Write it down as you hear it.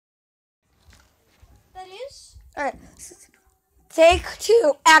is. Alright. Take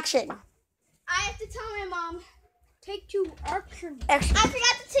 2, action. I have to tell my mom. Take 2, action. Action. I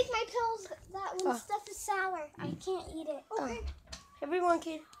forgot to take my pills. That one stuff is sour. I can't eat it. Okay. Everyone,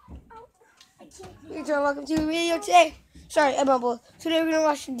 kid. Oh, I can't eat Hey, welcome to the video today. Sorry, I mumbled. Today we're gonna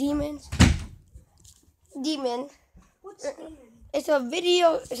watch Demons. Demon. What's Demon? It's a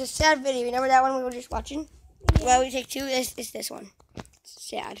video. It's a sad video. Remember that one we were just watching? Yeah. Well, we take 2. It's this one. It's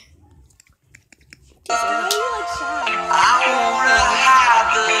sad. Why are you like sad? I wanna hide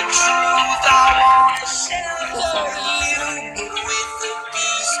the truth. I wanna shelter you with the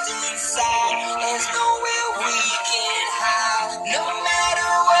beast inside. There's nowhere we can hide. No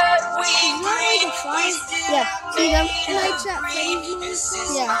matter what we breathe, we still Yeah, see them? Like that Freddy's movie? This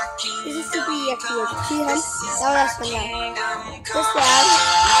is Yeah. my This is kingdom super come. EXP. See him? This is Now my that's one now. kingdom This come. dad.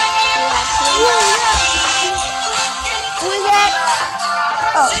 Who is that?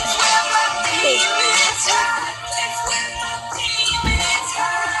 Oh. Hey.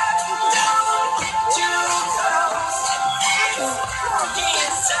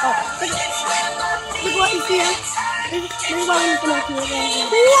 Look what you see him. Look what you can see him.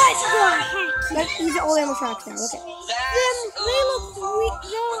 What the heck? He's the old animatronics now. Look at They look weak.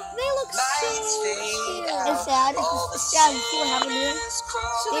 No, they look so it. sad. It's sad. It's sad. You see what happened to them?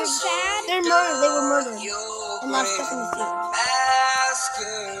 So they're sad. They're murdered. They were murdered. And now stuck in the sea.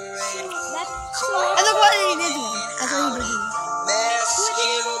 That's so. And look what he did to him. That's what he did to him.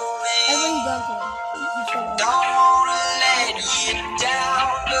 That's what he done to him. He said it. Don't wanna let you down,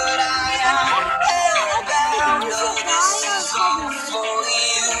 but I am hellbound. This is all for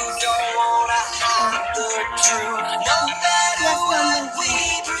you. Don't wanna hide the truth. No matter what we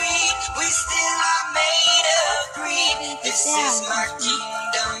breathe, we still are made of greed. This is my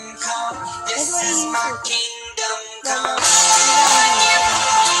kingdom come. This is my kingdom come.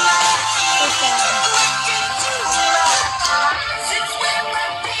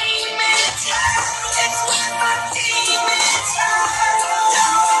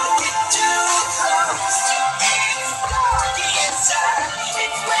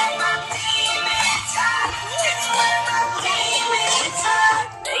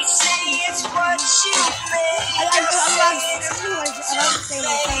 They say it's what you make. I love saying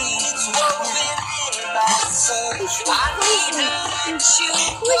It's woven in my soul. I need to let you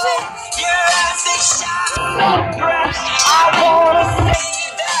go. Your eyes, they shine bright. I wanna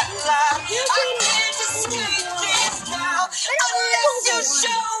save that light. I can't just keep this now unless you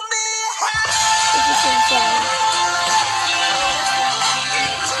show me how. It's just so sad.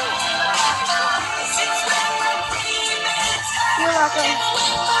 You're welcome.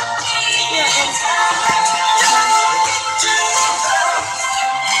 You're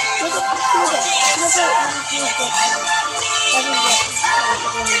welcome.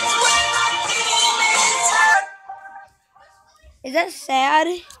 Is that sad?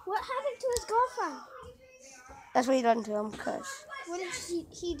 What happened to his girlfriend? That's what he done to him, cause What did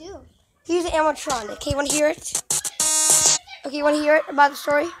he do? he's an animatronic. Okay, you want to hear it? Okay, you want to hear it about the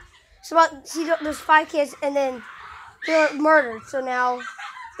story? It's about there's 5 kids and then they were murdered. So now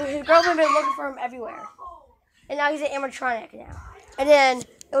his girlfriend been looking for him everywhere, and now he's an animatronic now. And then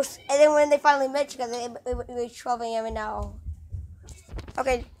when they finally met together, it was 12 a.m. and now.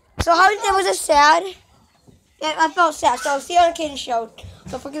 Okay, so how was it sad? Yeah, I felt sad. So see you on the Kaden Show.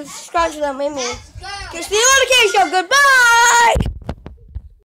 Don't forget to subscribe to them and me. Okay, see you on the Kaden Show. Goodbye.